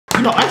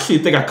No, I actually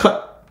think I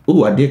cut.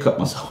 Ooh, I did cut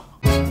myself.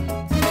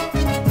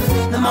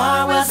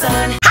 Lamarr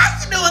Wilson.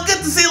 How you doing? Good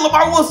to see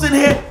Lamarr Wilson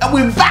here, and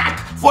we're back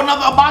for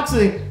another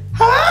unboxing.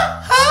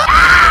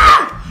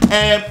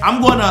 And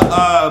I'm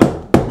gonna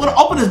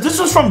open this. This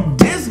is from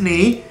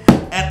Disney,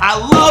 and I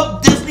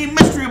love Disney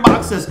mystery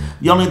boxes.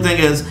 The only thing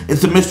is,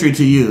 it's a mystery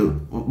to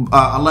you,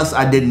 unless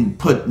I didn't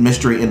put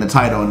mystery in the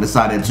title and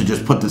decided to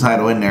just put the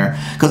title in there,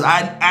 because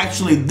I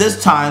actually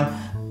this time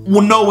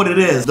will know what it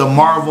is. The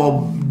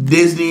Marvel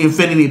Disney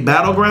Infinity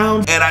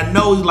Battlegrounds, and I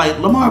know like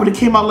Lamarr, but it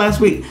came out last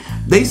week.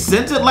 They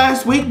sent it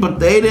last week, but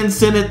they didn't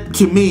send it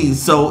to me,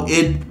 so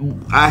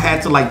I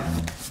had to like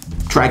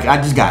track it. I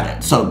just got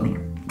it, so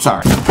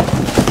sorry.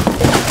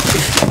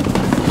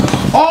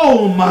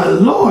 Oh my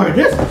Lord!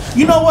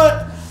 You know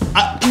what?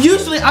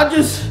 Usually I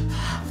just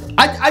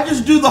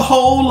do the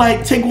whole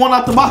like take one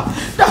out the box.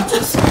 No,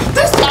 just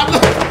this time.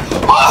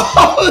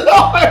 Oh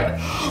Lord!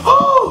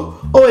 Oh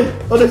wait!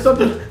 Oh, there's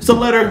something. It's a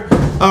letter.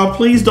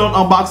 Please don't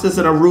unbox this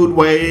in a rude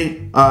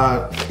way.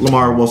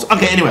 Lamarr Wilson.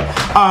 Okay. Anyway.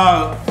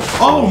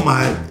 Oh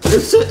my!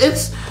 It's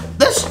this.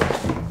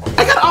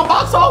 I gotta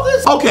unbox all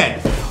this.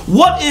 Okay.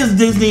 What is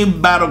Disney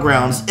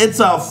Battlegrounds? It's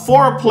a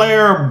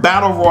 4-player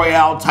battle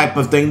royale type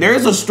of thing. There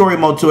is a story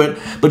mode to it,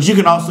 but you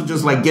can also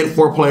just like get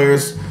 4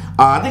 players.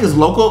 I think it's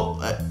local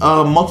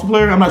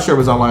multiplayer. I'm not sure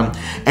if it's online.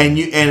 And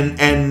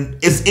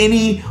it's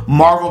any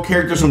Marvel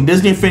characters from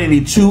Disney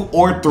Infinity 2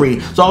 or 3.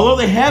 So although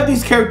they have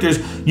these characters,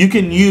 you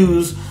can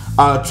use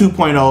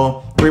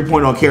 2.0,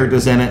 3.0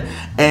 characters in it,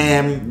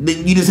 and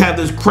you just have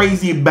this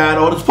crazy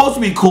battle. It's supposed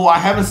to be cool. I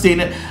haven't seen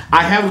it.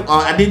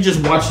 I did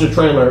just watch the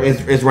trailer.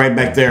 It's right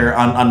back there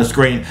on the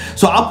screen.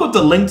 SoLl put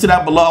the link to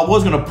that below. I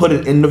was gonna put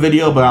it in the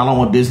video, but I don't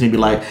want Disney to be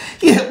like,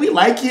 yeah, we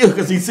like you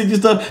because he sent you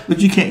stuff, but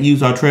you can't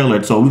use our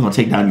trailer, so we're gonna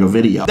take down your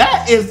video.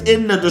 That is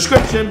in the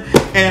description.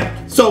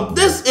 And so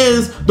this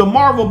is the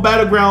Marvel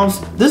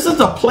Battlegrounds. This is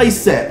a play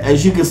set,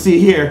 as you can see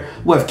here,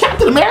 with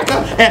Captain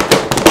America and.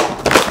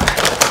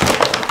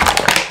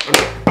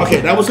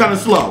 Okay, that was kind of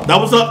slow. That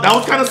was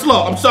kind of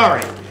slow. I'm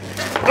sorry.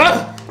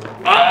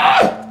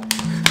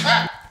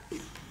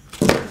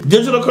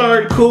 Digital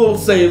card, cool.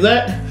 Save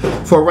that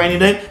for a rainy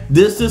day.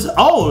 This is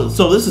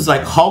so this is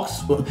like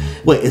Hulk's.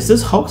 Wait, is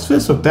this Hulk's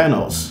fist or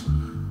Thanos?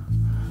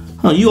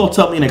 Oh, you all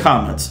tell me in the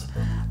comments.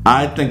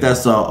 I think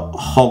that's a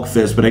Hulk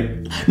fist, but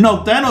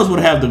no, Thanos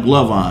would have the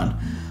glove on.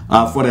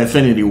 For the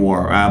Infinity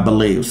War, I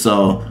believe.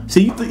 So,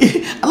 see,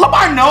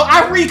 Lamarr, no,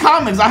 I read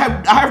comics. I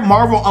have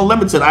Marvel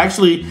Unlimited. I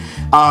actually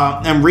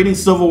am reading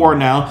Civil War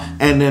now,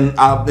 and then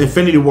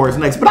Infinity War is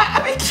next. But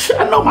I mean,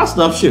 I know my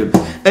stuff, shoot.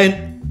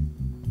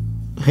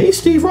 And hey,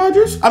 Steve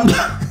Rogers, I'm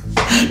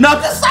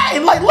just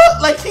saying, like,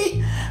 look, like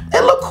it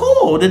look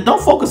cool.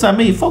 Don't focus on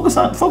me. Focus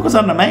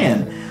on the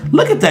man.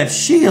 Look at that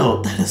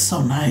shield. That is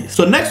so nice.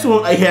 So next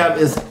one I have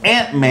is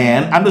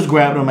Ant-Man. I'm just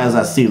grabbing them as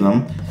I see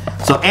them.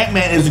 So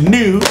Ant-Man is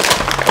new.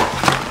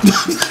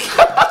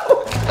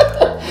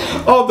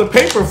 Oh, the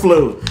paper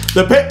flew.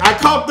 I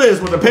caught this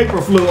when the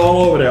paper flew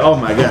all over there. Oh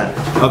my god.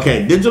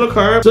 Okay, digital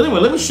card. So anyway,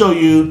 let me show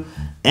you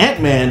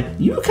Ant-Man.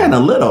 You're kind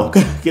of little.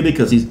 Get it?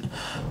 Because he's...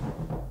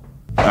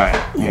 All right,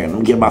 here, let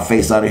me get my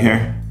face out of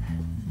here.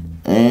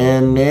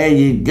 And there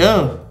you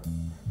go.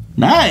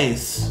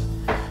 Nice.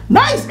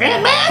 Nice,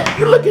 Ant-Man.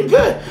 You're looking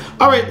good.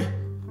 All right.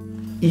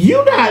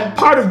 You not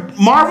part of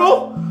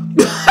Marvel?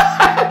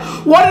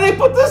 Why did they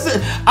put this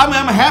in? I mean,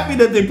 I'm happy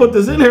that they put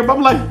this in here, but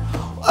I'm like,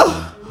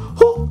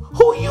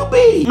 who you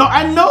be? No,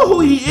 I know who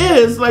he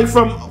is, like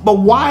but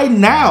why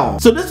now?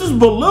 So this is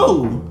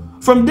Baloo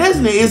from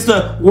Disney. It's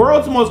the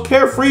world's most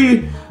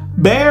carefree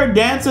bear,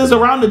 dances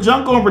around the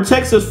jungle and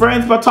protects his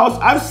friends by toss.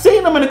 I've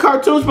seen him in the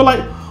cartoons, but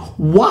like,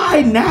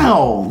 why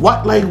now?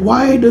 What, like,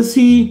 why does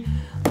he?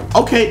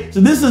 Okay, so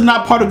this is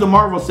not part of the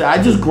Marvel set.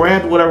 I just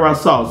grabbed whatever I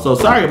saw, so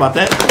sorry about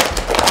that.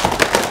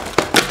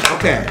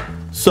 Okay.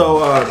 So,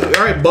 all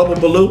right, Bubble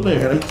Baloo,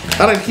 man. I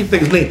gotta keep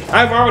things neat.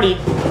 I've already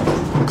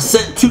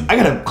set 2. I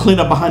gotta clean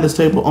up behind this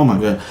table. Oh my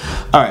god.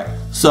 All right,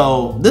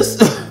 so this,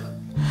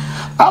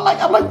 I'm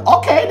like,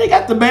 okay, they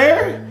got the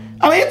bear.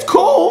 I mean, it's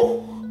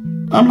cool.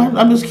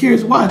 I'm just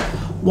curious, why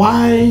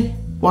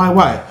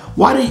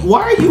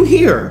are you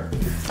here?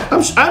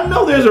 I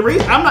know there's a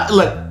reason. I'm not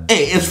like,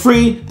 hey, it's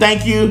free,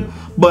 thank you,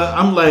 but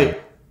I'm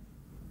like,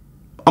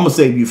 I'm gonna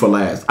save you for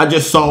last. I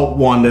just saw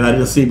one that I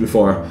didn't see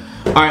before.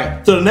 All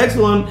right, so the next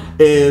one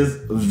is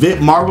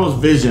Marvel's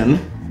Vision,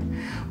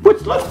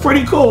 which looks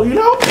pretty cool, you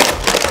know?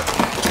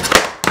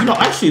 I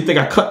actually think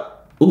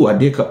I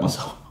did cut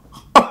myself.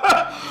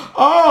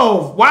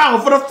 Oh,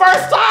 wow, for the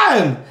first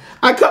time,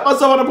 I cut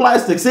myself on the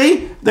plastic.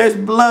 See, there's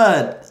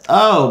blood.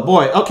 Oh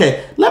boy,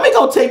 okay, let me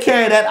go take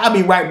care of that. I'll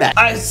be right back.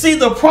 I see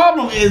the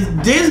problem is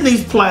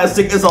Disney's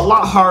plastic is a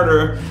lot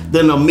harder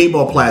than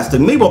Amiibo plastic.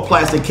 Amiibo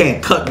plastic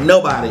can't cut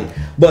nobody,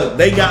 but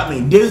they got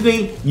me.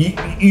 Disney,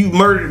 you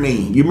murdered me.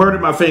 You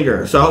murdered my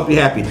finger, so I hope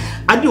you're happy.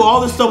 I do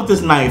all this stuff with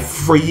this knife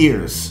for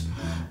years.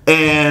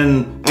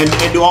 and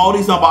do all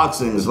these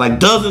unboxings, like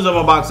dozens of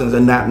unboxings,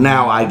 and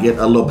now I get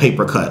a little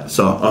paper cut.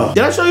 So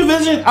did I show you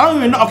Vision? I don't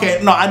even know. Okay,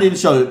 no, I didn't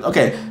show you.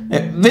 Okay,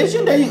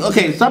 Vision. There you.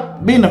 Okay,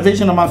 stop being a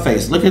vision on my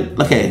face. Look at.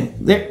 Okay,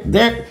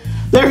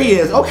 there he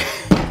is. Okay.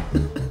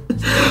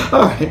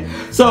 All right.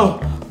 So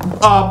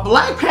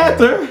Black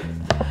Panther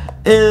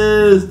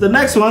is the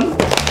next one.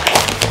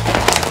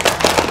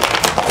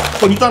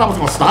 Oh, you thought I was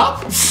gonna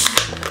stop?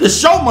 The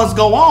show must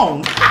go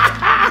on.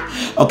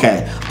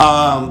 Okay,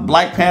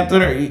 Black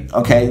Panther.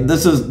 Okay,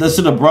 this is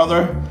the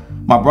brother,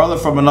 my brother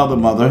from another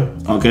mother.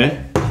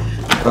 Okay,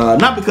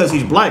 not because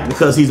he's black,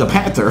 because he's a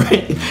panther.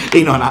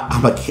 You know, and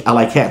I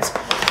like cats.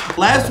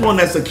 Last one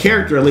that's a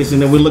character, at least,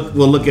 and then we'll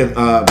look at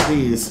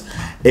these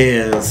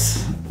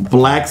is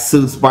Black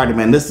Suit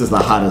Spider-Man. This is the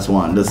hottest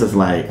one. This is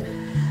like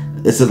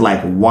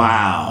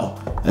wow.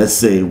 Let's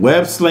see,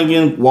 web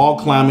slinging, wall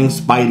climbing,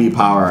 Spidey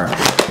power.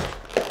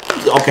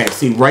 Okay,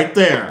 see right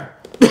there.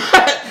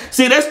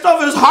 See, that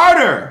stuff is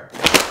harder.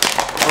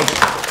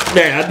 Okay.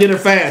 There, I did it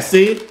fast.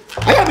 See,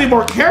 I gotta be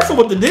more careful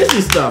with the Disney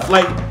stuff.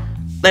 Like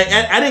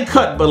I didn't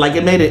cut, but like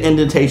it made an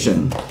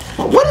indentation.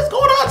 What is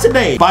going on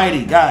today?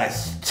 Spidey,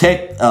 guys,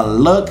 take a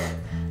look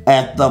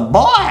at the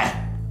boy.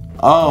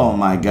 Oh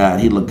my God,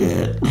 he look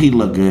good. He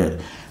look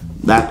good.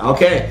 That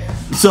okay.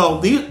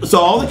 So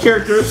all the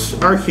characters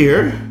are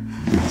here,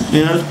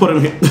 and I just put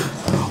them here.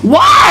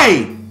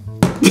 Why?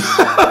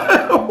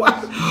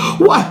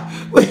 Why?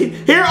 Wait,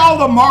 here are all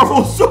the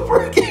Marvel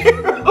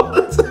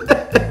superheroes.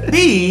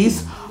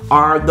 These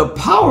are the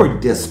power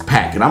disc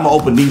pack, and I'm gonna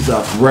open these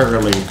up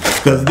regularly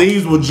because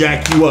these will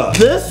jack you up.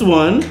 This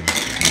one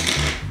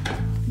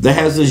that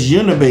has this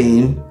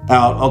unibeam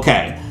out.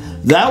 Okay,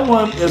 that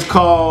one is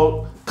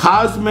called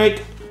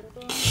Cosmic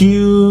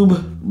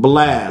Cube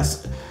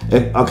Blast.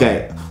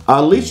 Okay,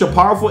 unleash a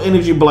powerful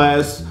energy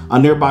blast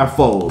on nearby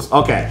foes.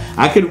 Okay,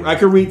 I could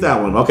read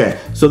that one. Okay,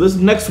 so this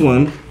next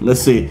one,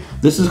 let's see.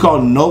 This is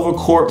called Nova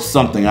Corp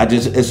something.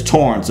 It's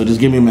torn, so just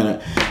give me a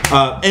minute.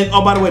 And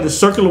oh, by the way, the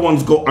circular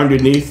ones go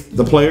underneath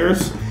the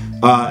players,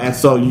 and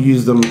so you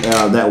use them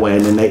that way,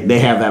 and then they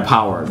have that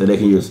power that they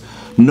can use.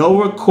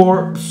 Nova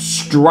Corp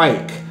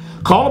Strike.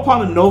 Call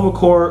upon the Nova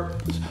Corp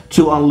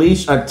to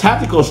unleash a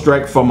tactical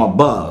strike from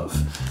above.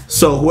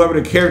 So whoever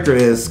the character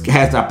is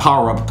has that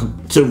power up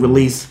to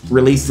release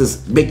this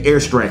big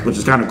airstrike, which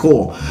is kind of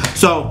cool.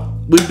 So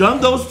we've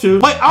done those two.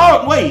 Wait,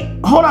 oh wait,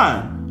 hold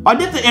on. I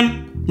did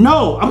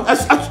no,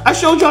 I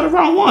showed y'all the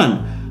wrong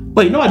one.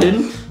 Wait, no, I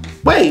didn't.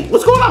 Wait,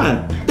 what's going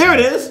on? There it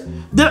is.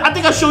 I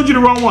think I showed you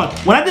the wrong one.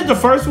 When I did the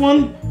first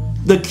one,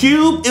 the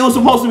cube, it was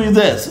supposed to be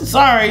this.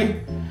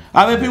 Sorry.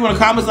 I mean, people in the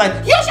comments like,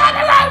 you showed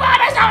the wrong one.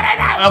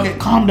 Okay,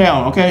 calm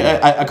down. Okay,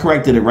 I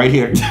corrected it right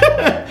here.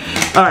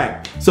 All right.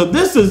 So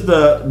this is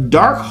the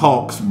Dark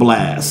Hulk's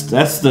blast.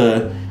 That's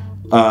the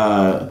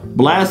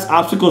blast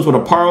obstacles with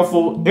a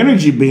powerful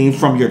energy beam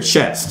from your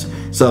chest.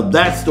 So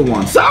that's the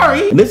one.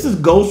 Sorry. And this is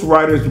Ghost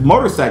Rider's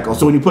motorcycle.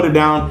 So when you put it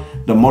down,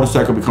 the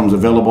motorcycle becomes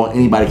available.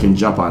 Anybody can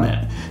jump on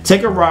it.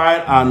 Take a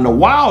ride on the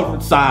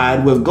wild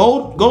side with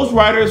Ghost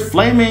Rider's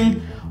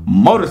flaming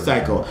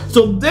motorcycle.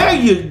 So there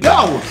you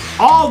go.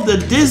 All the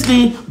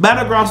Disney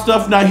Battleground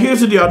stuff. Now here's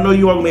the deal. I know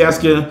you all gonna be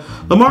asking,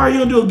 Lamarr, are you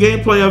gonna do a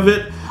gameplay of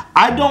it?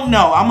 I don't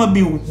know. I'm gonna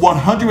be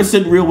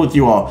 100% real with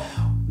you all.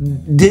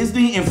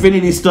 Disney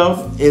Infinity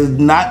stuff does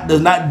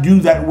not do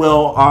that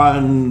well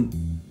on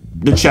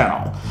the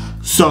channel.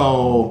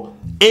 So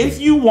if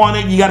you want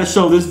it, you got to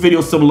show this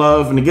video some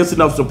love, and it gets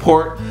enough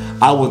support,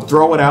 I will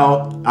throw it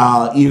out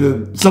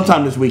either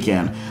sometime this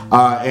weekend,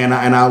 and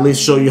I'll at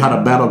least show you how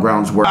the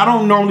Battlegrounds work. I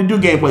don't normally do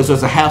gameplay, so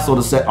it's a hassle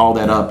to set all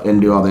that up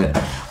and do all that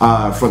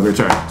for the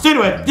return. So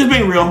anyway, just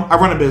being real, I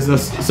run a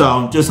business,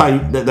 so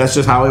that's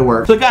just how it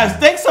works. So guys,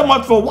 thanks so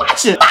much for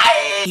watching.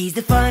 Bye! He's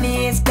the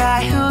funniest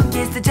guy who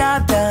gets the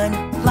job done.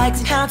 Likes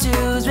and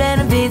how-tos,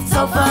 random bits,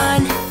 so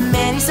fun.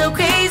 Man, he's so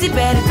crazy,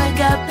 better click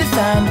up and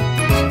thumb.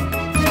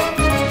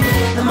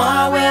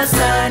 Lamarr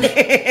Wilson.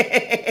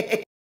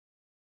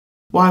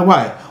 Why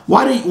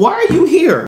are you here?